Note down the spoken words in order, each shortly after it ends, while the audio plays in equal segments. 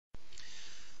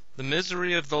The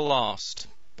Misery of the Lost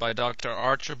by Dr.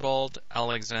 Archibald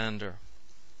Alexander.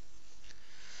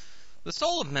 The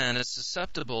soul of man is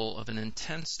susceptible of an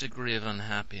intense degree of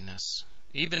unhappiness.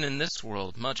 Even in this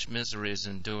world much misery is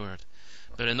endured,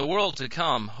 but in the world to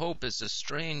come hope is a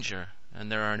stranger,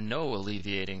 and there are no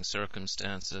alleviating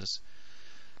circumstances.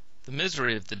 The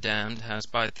misery of the damned has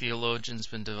by theologians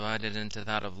been divided into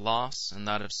that of loss and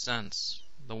that of sense,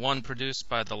 the one produced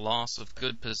by the loss of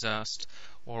good possessed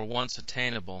or once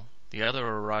attainable, the other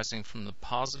arising from the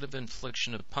positive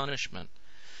infliction of punishment.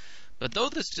 But though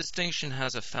this distinction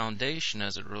has a foundation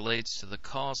as it relates to the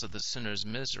cause of the sinner's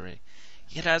misery,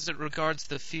 yet as it regards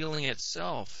the feeling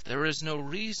itself, there is no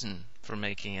reason for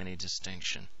making any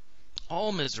distinction.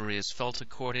 All misery is felt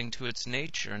according to its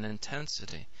nature and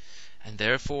intensity, and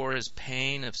therefore is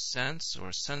pain of sense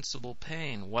or sensible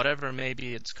pain, whatever may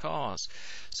be its cause.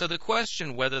 So the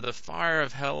question whether the fire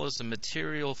of hell is a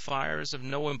material fire is of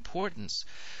no importance.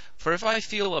 For if I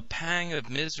feel a pang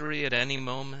of misery at any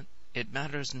moment, it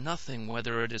matters nothing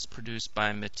whether it is produced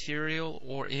by material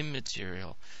or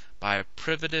immaterial, by a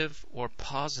privative or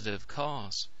positive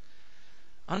cause.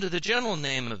 Under the general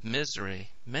name of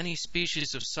misery, many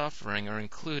species of suffering are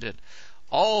included,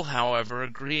 all, however,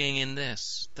 agreeing in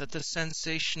this, that the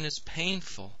sensation is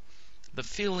painful. The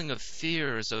feeling of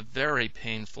fear is a very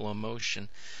painful emotion,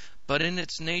 but in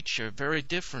its nature very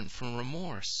different from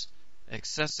remorse.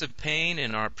 Excessive pain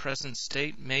in our present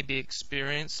state may be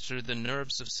experienced through the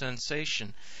nerves of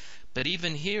sensation, but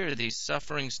even here these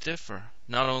sufferings differ,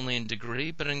 not only in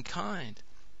degree but in kind.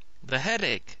 The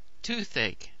headache,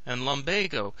 toothache, and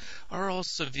lumbago are all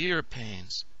severe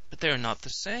pains, but they are not the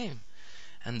same.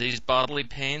 And these bodily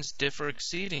pains differ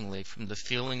exceedingly from the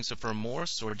feelings of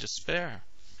remorse or despair.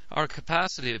 Our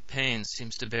capacity of pain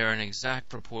seems to bear an exact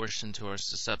proportion to our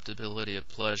susceptibility of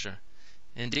pleasure.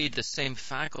 Indeed, the same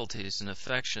faculties and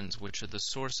affections which are the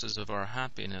sources of our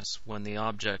happiness when the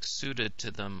objects suited to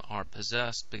them are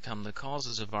possessed become the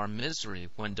causes of our misery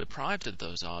when deprived of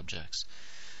those objects.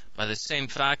 By the same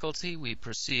faculty we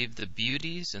perceive the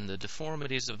beauties and the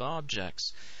deformities of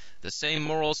objects. The same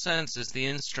moral sense is the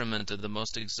instrument of the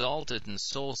most exalted and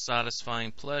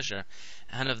soul-satisfying pleasure,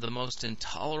 and of the most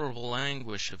intolerable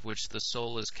anguish of which the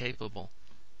soul is capable.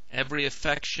 Every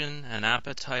affection and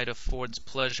appetite affords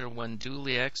pleasure when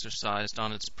duly exercised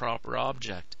on its proper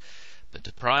object, but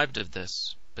deprived of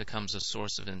this, becomes a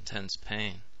source of intense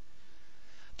pain.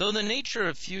 Though the nature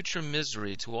of future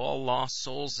misery to all lost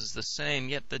souls is the same,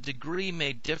 yet the degree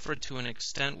may differ to an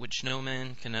extent which no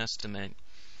man can estimate.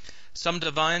 Some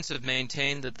divines have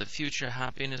maintained that the future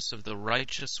happiness of the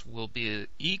righteous will be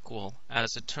equal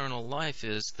as eternal life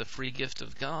is the free gift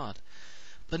of God.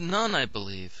 But none, I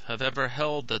believe, have ever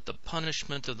held that the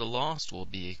punishment of the lost will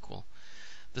be equal.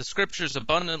 The Scriptures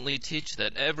abundantly teach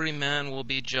that every man will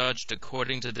be judged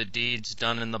according to the deeds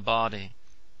done in the body.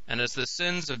 And as the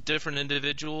sins of different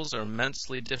individuals are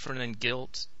immensely different in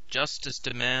guilt, justice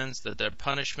demands that their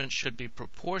punishment should be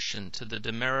proportioned to the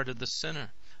demerit of the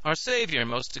sinner. Our Savior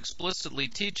most explicitly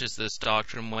teaches this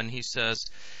doctrine when he says,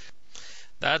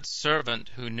 "That servant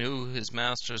who knew his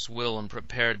master's will and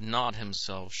prepared not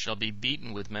himself shall be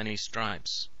beaten with many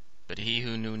stripes. But he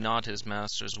who knew not his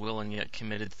master's will and yet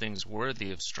committed things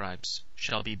worthy of stripes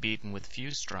shall be beaten with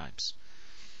few stripes."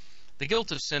 The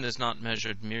guilt of sin is not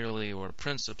measured merely or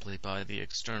principally by the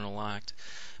external act,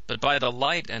 but by the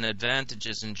light and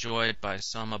advantages enjoyed by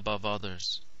some above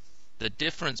others. The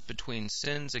difference between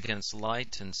sins against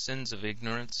light and sins of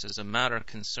ignorance is a matter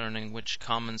concerning which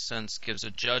common sense gives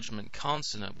a judgment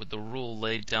consonant with the rule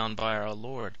laid down by our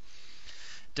Lord.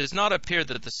 It does not appear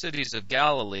that the cities of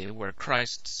Galilee, where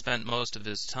Christ spent most of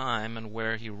his time and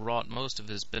where he wrought most of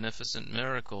his beneficent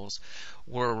miracles,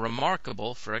 were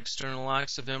remarkable for external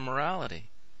acts of immorality.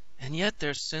 And yet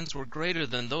their sins were greater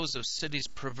than those of cities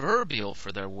proverbial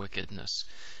for their wickedness,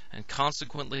 and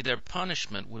consequently their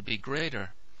punishment would be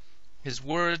greater. His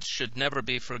words should never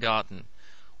be forgotten.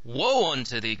 "Woe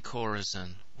unto thee,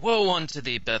 Chorazin! Woe unto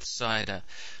thee, Bethsaida!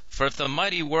 For if the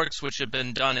mighty works which had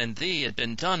been done in thee had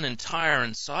been done in Tyre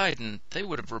and Sidon, they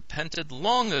would have repented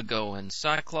long ago in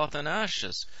sackcloth and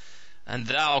ashes. And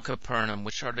thou, Capernaum,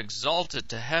 which art exalted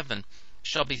to heaven,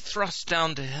 shall be thrust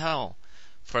down to hell.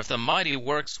 For if the mighty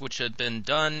works which had been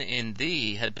done in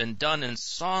thee had been done in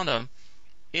Sodom,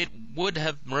 it would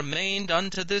have remained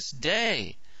unto this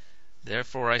day.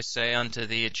 Therefore I say unto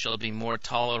thee, it shall be more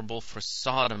tolerable for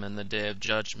Sodom in the day of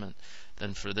judgment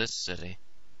than for this city."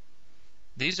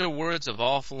 These are words of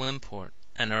awful import,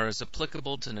 and are as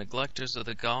applicable to neglectors of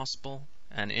the gospel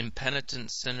and impenitent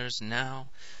sinners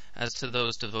now as to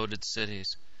those devoted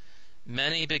cities.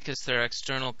 Many, because their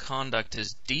external conduct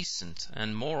is decent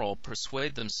and moral,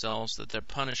 persuade themselves that their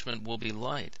punishment will be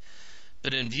light.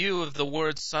 But in view of the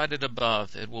words cited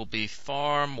above, it will be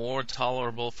far more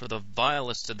tolerable for the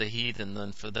vilest of the heathen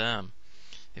than for them,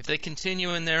 if they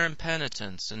continue in their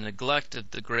impenitence and neglect of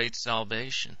the great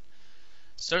salvation.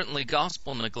 Certainly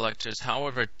gospel neglectors,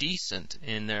 however decent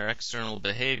in their external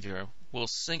behavior, will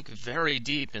sink very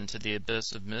deep into the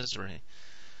abyss of misery.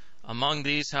 Among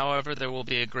these, however, there will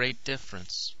be a great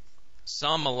difference.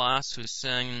 Some, alas, who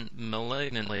sin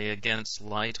malignantly against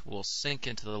light will sink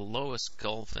into the lowest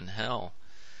gulf in hell.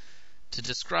 To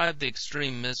describe the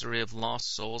extreme misery of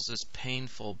lost souls is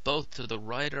painful both to the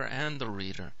writer and the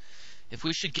reader. If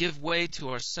we should give way to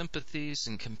our sympathies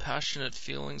and compassionate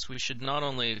feelings, we should not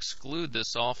only exclude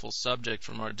this awful subject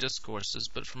from our discourses,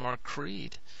 but from our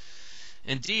creed.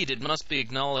 Indeed, it must be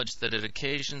acknowledged that it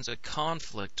occasions a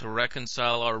conflict to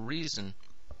reconcile our reason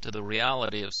to the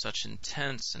reality of such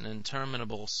intense and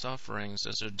interminable sufferings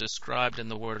as are described in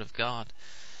the Word of God.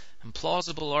 And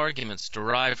plausible arguments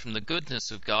derived from the goodness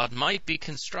of God might be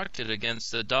constructed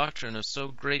against the doctrine of so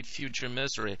great future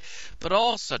misery, but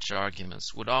all such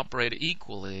arguments would operate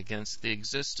equally against the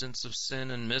existence of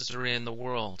sin and misery in the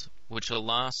world, which,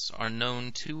 alas, are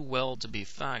known too well to be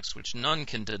facts which none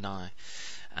can deny,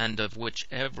 and of which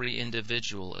every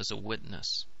individual is a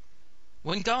witness.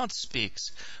 When God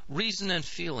speaks, reason and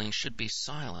feeling should be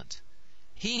silent.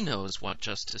 He knows what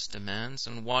justice demands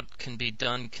and what can be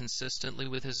done consistently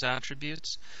with his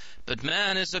attributes, but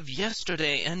man is of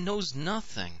yesterday and knows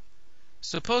nothing.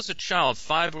 Suppose a child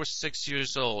 5 or 6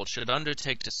 years old should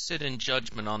undertake to sit in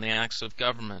judgment on the acts of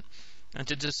government, and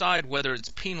to decide whether its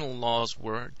penal laws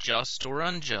were just or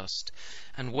unjust,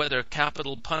 and whether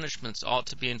capital punishments ought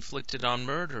to be inflicted on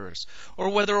murderers, or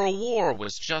whether a war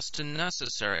was just and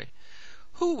necessary.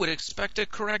 Who would expect a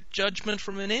correct judgment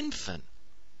from an infant?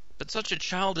 But such a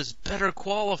child is better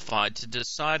qualified to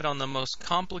decide on the most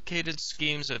complicated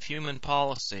schemes of human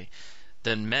policy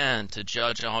than man to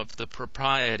judge of the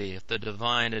propriety of the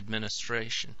divine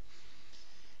administration.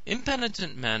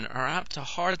 Impenitent men are apt to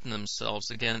harden themselves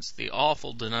against the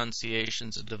awful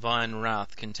denunciations of divine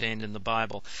wrath contained in the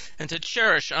Bible, and to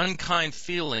cherish unkind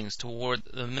feelings toward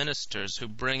the ministers who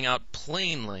bring out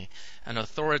plainly and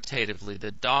authoritatively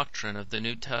the doctrine of the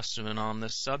New Testament on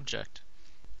this subject.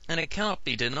 And it cannot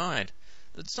be denied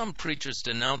that some preachers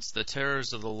denounce the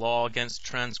terrors of the law against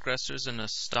transgressors in a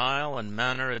style and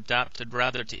manner adapted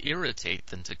rather to irritate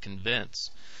than to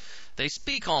convince. They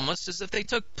speak almost as if they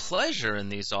took pleasure in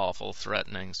these awful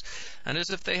threatenings, and as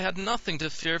if they had nothing to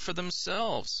fear for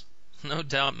themselves. No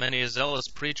doubt many a zealous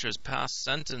preacher has passed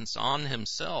sentence on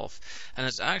himself, and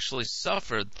has actually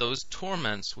suffered those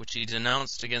torments which he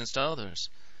denounced against others.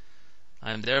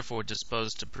 I am therefore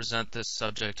disposed to present this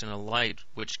subject in a light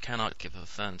which cannot give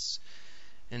offense.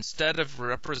 Instead of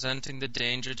representing the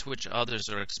danger to which others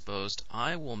are exposed,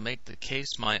 I will make the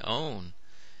case my own.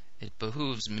 It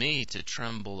behooves me to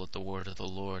tremble at the word of the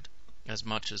Lord as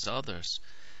much as others,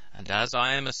 and as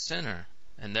I am a sinner,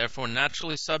 and therefore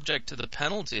naturally subject to the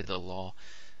penalty of the law,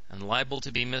 and liable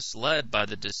to be misled by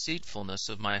the deceitfulness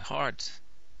of my heart,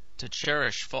 to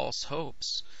cherish false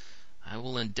hopes, I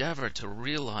will endeavor to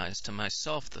realize to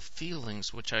myself the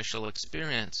feelings which I shall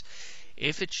experience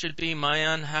if it should be my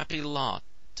unhappy lot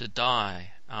to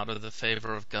die out of the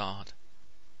favor of God.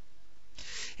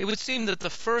 It would seem that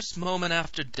the first moment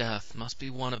after death must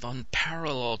be one of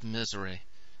unparalleled misery.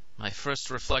 My first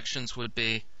reflections would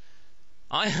be,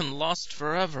 I am lost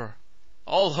forever.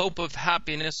 All hope of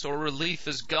happiness or relief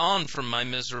is gone from my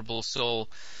miserable soul.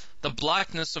 The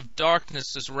blackness of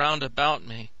darkness is round about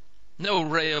me. No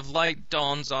ray of light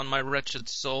dawns on my wretched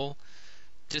soul.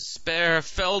 Despair,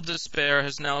 fell despair,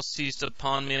 has now seized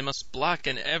upon me and must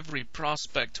blacken every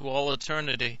prospect to all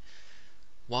eternity.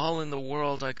 While in the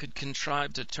world I could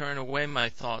contrive to turn away my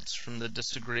thoughts from the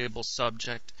disagreeable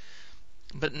subject,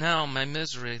 but now my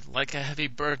misery, like a heavy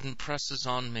burden, presses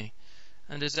on me,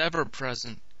 and is ever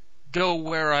present. Go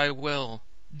where I will,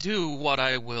 do what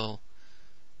I will.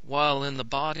 While in the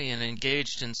body and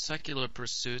engaged in secular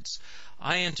pursuits,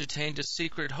 I entertained a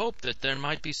secret hope that there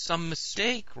might be some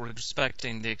mistake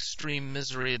respecting the extreme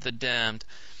misery of the damned,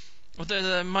 or that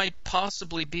there might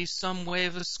possibly be some way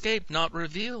of escape not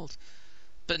revealed.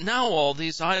 But now all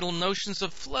these idle notions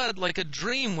have fled like a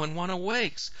dream when one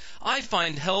awakes. I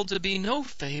find hell to be no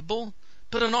fable,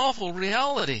 but an awful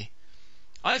reality.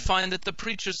 I find that the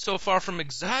preachers, so far from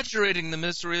exaggerating the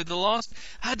misery of the lost,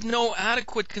 had no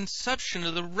adequate conception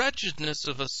of the wretchedness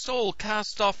of a soul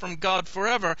cast off from God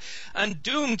forever, and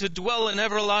doomed to dwell in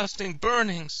everlasting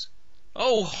burnings.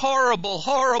 Oh, horrible,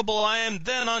 horrible! I am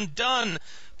then undone,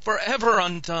 forever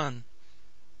undone.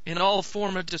 In all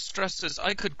former distresses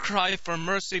I could cry for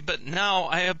mercy, but now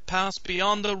I have passed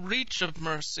beyond the reach of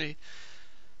mercy.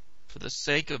 For the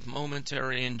sake of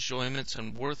momentary enjoyments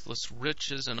and worthless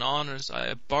riches and honors, I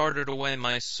have bartered away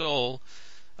my soul.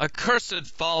 Accursed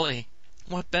folly!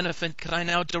 What benefit could I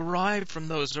now derive from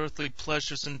those earthly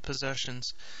pleasures and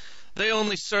possessions? They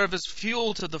only serve as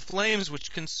fuel to the flames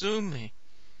which consume me.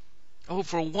 Oh,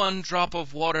 for one drop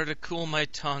of water to cool my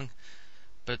tongue!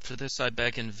 But for this I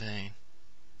beg in vain.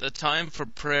 The time for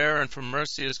prayer and for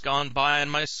mercy is gone by,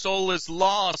 and my soul is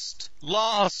lost,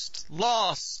 lost,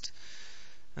 lost.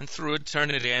 And through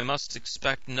eternity I must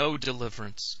expect no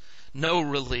deliverance, no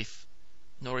relief,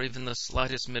 nor even the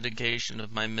slightest mitigation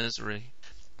of my misery.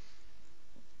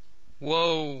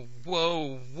 Woe,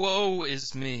 woe, woe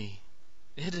is me!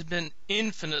 It had been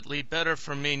infinitely better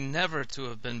for me never to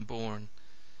have been born.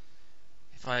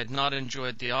 If I had not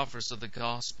enjoyed the offers of the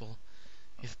gospel,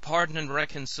 if pardon and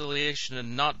reconciliation had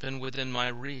not been within my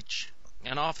reach,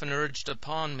 and often urged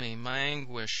upon me, my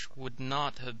anguish would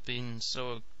not have been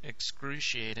so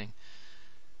excruciating.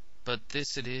 But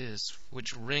this it is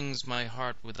which wrings my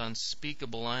heart with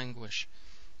unspeakable anguish,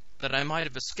 that I might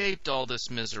have escaped all this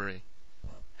misery.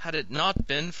 Had it not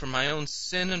been for my own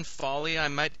sin and folly, I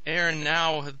might ere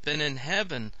now have been in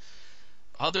heaven.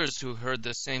 Others who heard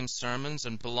the same sermons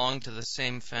and belonged to the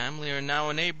same family are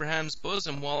now in Abraham's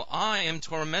bosom, while I am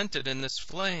tormented in this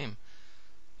flame.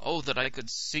 Oh, that I could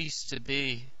cease to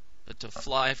be, but to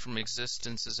fly from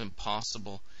existence is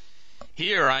impossible.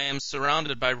 Here I am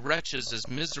surrounded by wretches as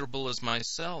miserable as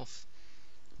myself,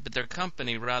 but their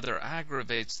company rather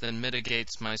aggravates than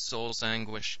mitigates my soul's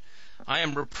anguish. I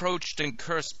am reproached and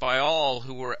cursed by all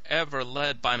who were ever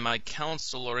led by my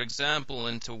counsel or example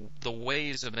into the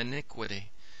ways of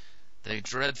iniquity. They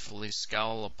dreadfully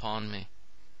scowl upon me.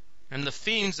 And the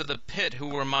fiends of the pit, who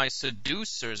were my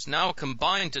seducers, now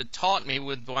combine to taunt me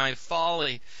with my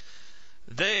folly.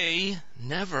 They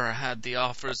never had the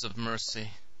offers of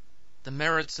mercy. The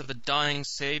merits of a dying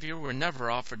Savior were never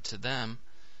offered to them.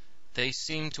 They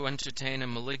seem to entertain a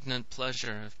malignant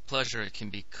pleasure, if pleasure it can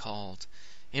be called,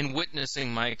 in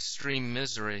witnessing my extreme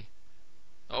misery.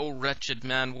 O wretched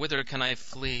man, whither can I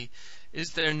flee?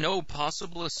 Is there no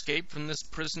possible escape from this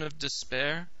prison of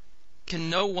despair? Can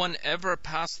no one ever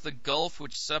pass the gulf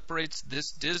which separates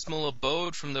this dismal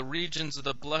abode from the regions of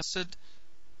the blessed?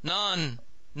 None!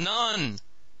 None!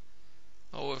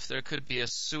 Oh, if there could be a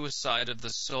suicide of the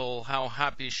soul, how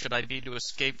happy should I be to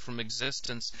escape from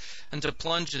existence and to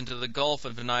plunge into the gulf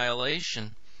of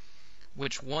annihilation,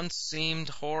 which once seemed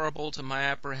horrible to my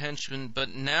apprehension, but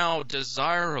now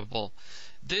desirable.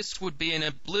 This would be an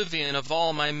oblivion of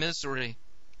all my misery.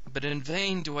 But in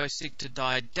vain do I seek to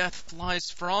die. Death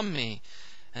flies from me.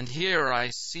 And here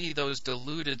I see those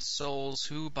deluded souls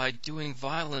who, by doing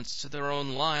violence to their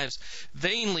own lives,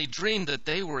 vainly dreamed that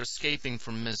they were escaping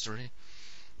from misery.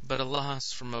 But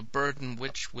alas, from a burden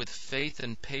which with faith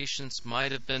and patience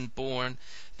might have been borne,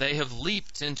 they have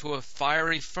leaped into a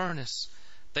fiery furnace.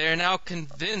 They are now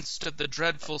convinced of the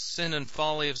dreadful sin and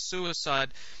folly of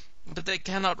suicide, but they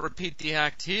cannot repeat the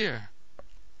act here.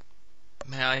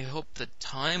 May I hope that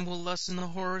time will lessen the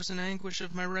horrors and anguish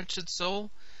of my wretched soul?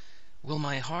 Will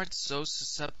my heart, so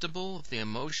susceptible of the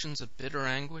emotions of bitter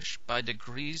anguish, by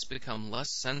degrees become less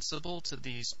sensible to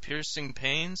these piercing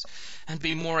pains, and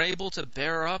be more able to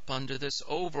bear up under this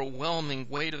overwhelming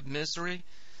weight of misery?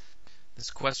 This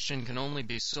question can only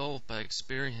be solved by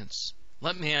experience.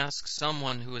 Let me ask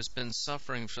someone who has been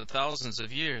suffering for thousands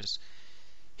of years.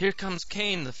 Here comes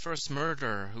Cain, the first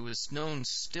murderer, who is known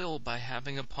still by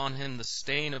having upon him the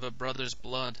stain of a brother's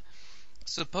blood.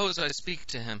 Suppose I speak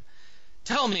to him.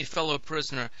 Tell me, fellow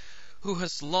prisoner, who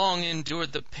hast long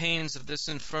endured the pains of this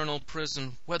infernal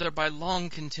prison, whether by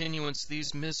long continuance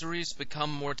these miseries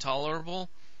become more tolerable?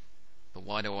 But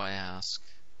why do I ask?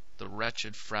 The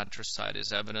wretched fratricide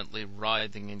is evidently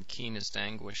writhing in keenest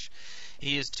anguish.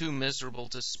 He is too miserable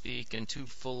to speak, and too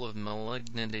full of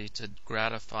malignity to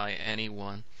gratify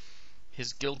anyone.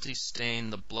 His guilty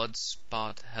stain, the blood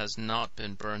spot, has not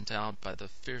been burnt out by the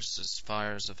fiercest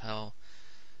fires of hell.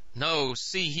 No,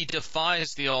 see, he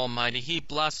defies the Almighty. He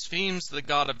blasphemes the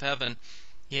God of heaven.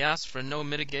 He asks for no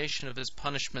mitigation of his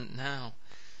punishment now.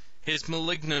 His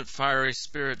malignant fiery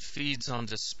spirit feeds on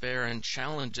despair and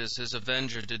challenges his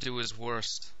avenger to do his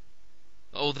worst.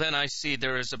 Oh, then I see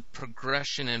there is a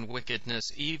progression in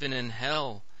wickedness, even in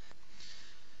hell.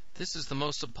 This is the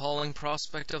most appalling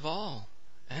prospect of all.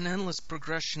 An endless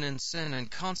progression in sin, and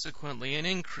consequently an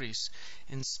increase,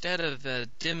 instead of a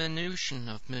diminution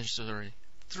of misery,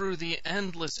 through the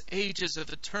endless ages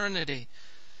of eternity.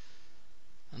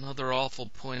 Another awful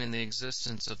point in the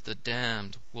existence of the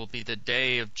damned will be the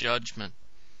day of judgment.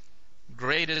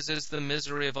 Great as is the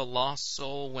misery of a lost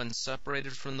soul when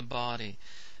separated from the body,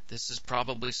 this is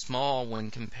probably small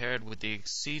when compared with the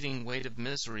exceeding weight of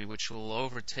misery which will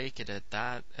overtake it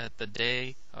at the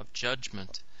day of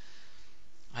judgment.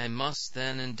 I must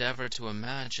then endeavor to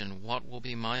imagine what will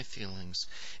be my feelings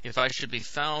if I should be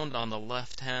found on the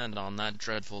left hand on that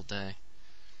dreadful day.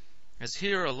 As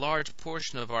here a large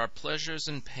portion of our pleasures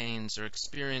and pains are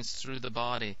experienced through the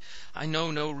body, I know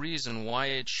no reason why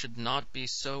it should not be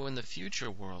so in the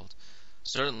future world.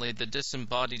 Certainly the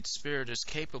disembodied spirit is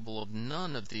capable of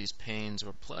none of these pains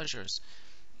or pleasures.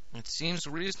 It seems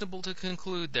reasonable to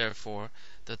conclude, therefore,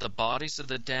 that the bodies of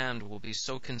the damned will be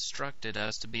so constructed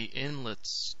as to be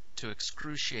inlets to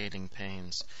excruciating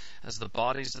pains, as the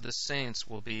bodies of the saints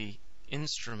will be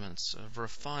instruments of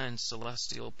refined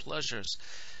celestial pleasures.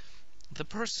 The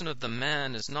person of the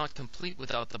man is not complete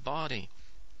without the body,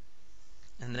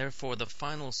 and therefore the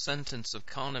final sentence of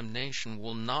condemnation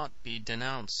will not be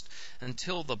denounced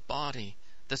until the body,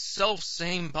 the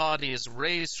self-same body, is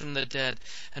raised from the dead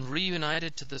and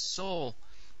reunited to the soul,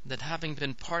 that having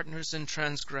been partners in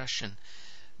transgression,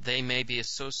 they may be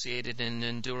associated in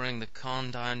enduring the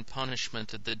condign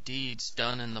punishment of the deeds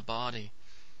done in the body.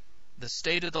 The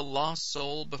state of the lost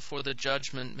soul before the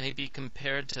judgment may be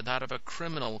compared to that of a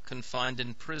criminal confined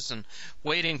in prison,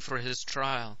 waiting for his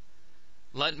trial.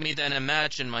 Let me then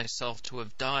imagine myself to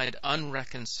have died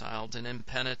unreconciled and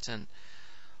impenitent.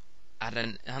 At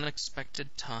an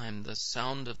unexpected time the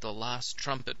sound of the last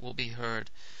trumpet will be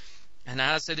heard, and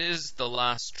as it is the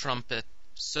last trumpet,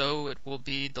 so it will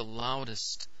be the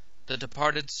loudest. The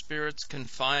departed spirits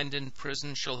confined in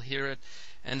prison shall hear it,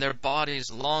 and their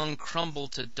bodies long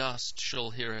crumbled to dust shall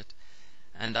hear it.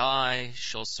 And I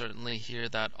shall certainly hear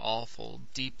that awful,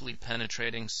 deeply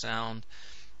penetrating sound,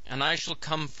 and I shall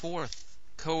come forth,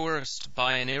 coerced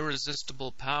by an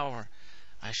irresistible power.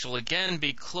 I shall again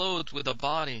be clothed with a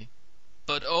body,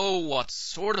 but oh, what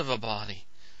sort of a body!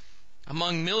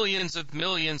 Among millions of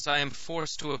millions I am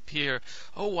forced to appear.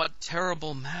 Oh, what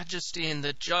terrible majesty in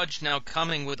the Judge now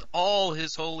coming with all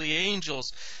his holy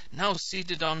angels, now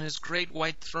seated on his great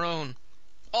white throne.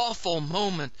 Awful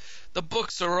moment! The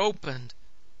books are opened.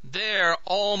 There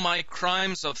all my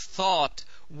crimes of thought,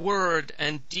 word,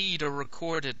 and deed are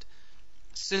recorded.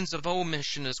 Sins of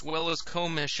omission as well as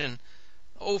commission.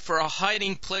 Oh, for a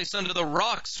hiding place under the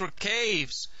rocks or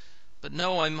caves! But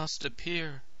no, I must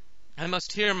appear. I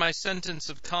must hear my sentence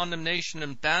of condemnation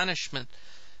and banishment.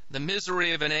 The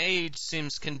misery of an age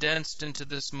seems condensed into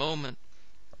this moment.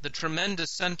 The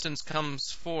tremendous sentence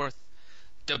comes forth.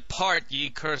 Depart, ye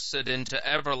cursed, into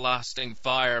everlasting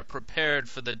fire, prepared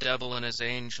for the devil and his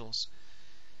angels.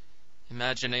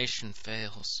 Imagination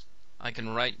fails. I can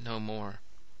write no more.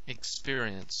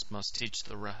 Experience must teach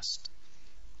the rest.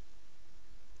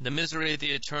 The misery of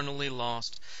the eternally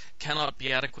lost cannot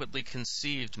be adequately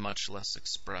conceived, much less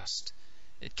expressed.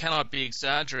 It cannot be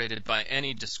exaggerated by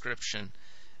any description,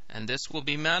 and this will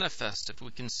be manifest if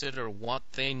we consider what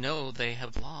they know they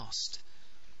have lost.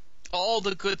 All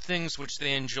the good things which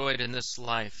they enjoyed in this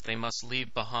life they must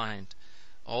leave behind.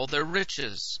 All their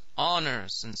riches,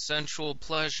 honors, and sensual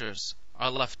pleasures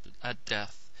are left at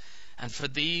death, and for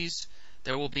these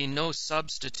there will be no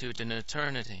substitute in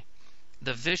eternity.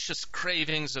 The vicious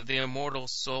cravings of the immortal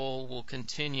soul will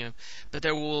continue, but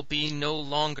there will be no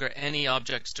longer any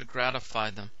objects to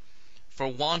gratify them, for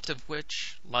want of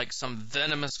which, like some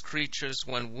venomous creatures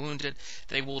when wounded,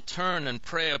 they will turn and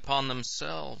prey upon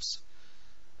themselves.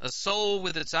 A soul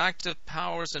with its active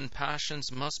powers and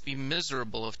passions must be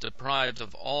miserable if deprived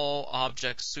of all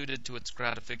objects suited to its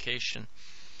gratification.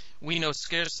 We know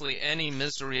scarcely any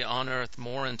misery on earth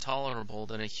more intolerable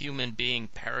than a human being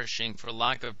perishing for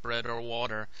lack of bread or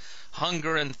water.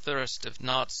 Hunger and thirst, if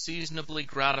not seasonably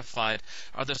gratified,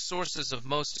 are the sources of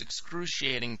most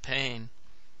excruciating pain.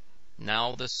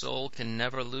 Now the soul can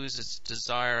never lose its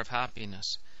desire of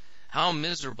happiness. How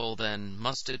miserable, then,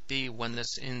 must it be when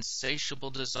this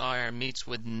insatiable desire meets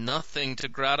with nothing to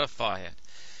gratify it?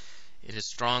 It is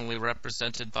strongly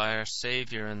represented by our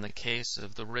Savior in the case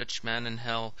of the rich man in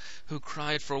hell, who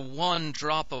cried for one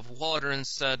drop of water and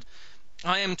said,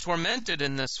 I am tormented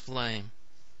in this flame.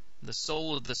 The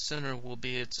soul of the sinner will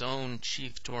be its own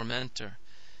chief tormentor.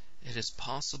 It is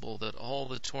possible that all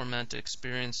the torment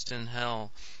experienced in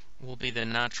hell will be the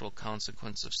natural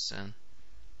consequence of sin.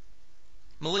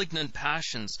 Malignant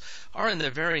passions are in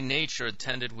their very nature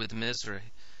attended with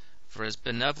misery, for as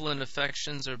benevolent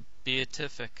affections are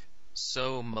beatific,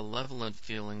 so malevolent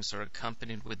feelings are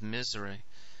accompanied with misery.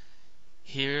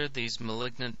 Here these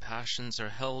malignant passions are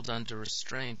held under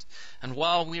restraint, and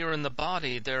while we are in the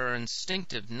body there are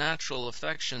instinctive, natural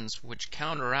affections which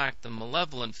counteract the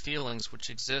malevolent feelings which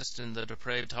exist in the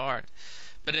depraved heart.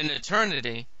 But in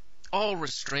eternity all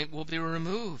restraint will be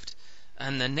removed,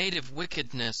 and the native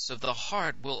wickedness of the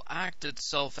heart will act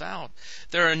itself out.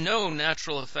 There are no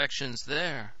natural affections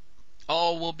there.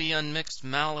 All will be unmixed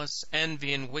malice,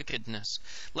 envy, and wickedness.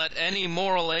 Let any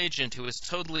moral agent who is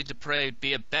totally depraved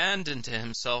be abandoned to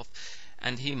himself,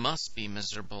 and he must be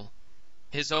miserable.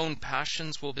 His own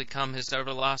passions will become his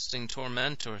everlasting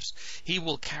tormentors. He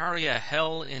will carry a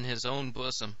hell in his own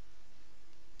bosom.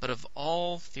 But of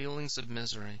all feelings of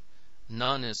misery,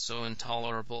 none is so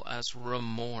intolerable as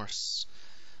remorse.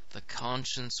 The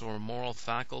conscience or moral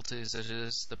faculties, it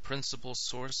is the principal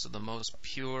source of the most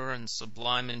pure and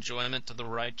sublime enjoyment to the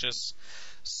righteous.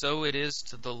 So it is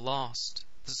to the lost,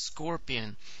 the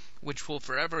scorpion, which will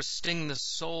forever sting the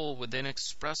soul with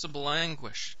inexpressible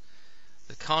anguish.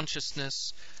 The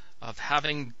consciousness of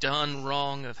having done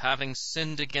wrong, of having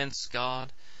sinned against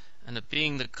God, and of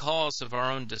being the cause of our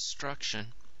own destruction,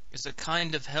 is a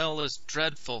kind of hell as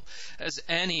dreadful as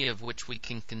any of which we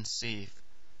can conceive.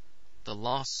 The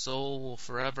lost soul will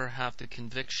forever have the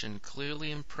conviction clearly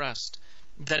impressed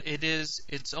that it is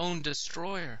its own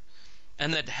destroyer,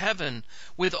 and that heaven,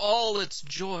 with all its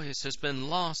joys, has been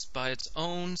lost by its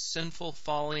own sinful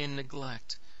folly and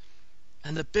neglect.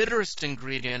 And the bitterest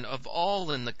ingredient of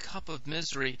all in the cup of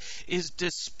misery is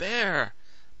despair,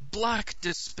 black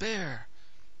despair.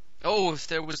 Oh, if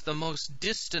there was the most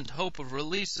distant hope of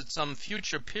release at some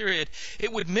future period,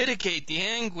 it would mitigate the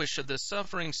anguish of the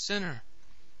suffering sinner.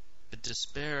 But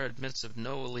despair admits of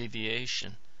no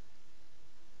alleviation.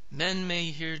 Men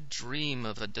may here dream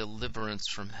of a deliverance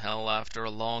from hell after a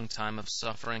long time of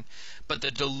suffering, but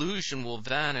the delusion will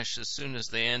vanish as soon as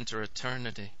they enter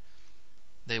eternity.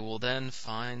 They will then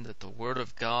find that the word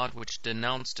of God, which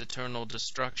denounced eternal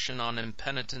destruction on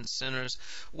impenitent sinners,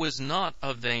 was not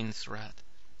a vain threat,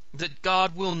 that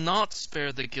God will not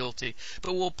spare the guilty,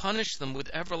 but will punish them with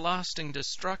everlasting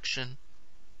destruction.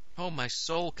 Oh, my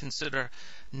soul, consider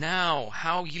now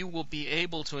how you will be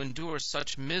able to endure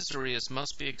such misery as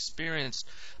must be experienced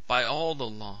by all the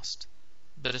lost,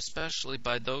 but especially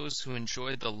by those who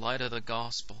enjoy the light of the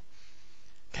gospel.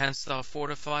 Canst thou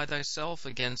fortify thyself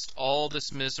against all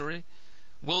this misery?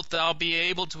 Wilt thou be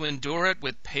able to endure it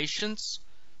with patience?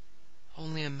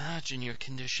 Only imagine your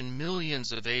condition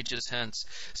millions of ages hence,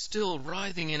 still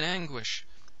writhing in anguish,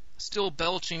 still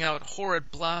belching out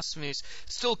horrid blasphemies,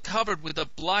 still covered with the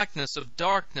blackness of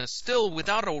darkness, still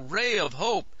without a ray of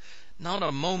hope, not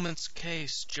a moment's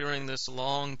case during this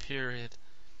long period.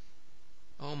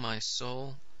 O my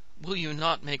soul, will you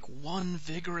not make one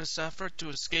vigorous effort to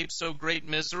escape so great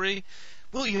misery?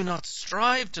 Will you not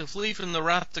strive to flee from the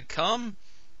wrath to come?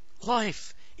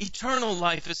 Life, eternal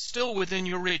life, is still within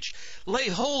your reach. Lay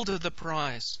hold of the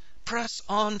prize. Press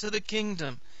on to the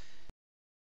kingdom.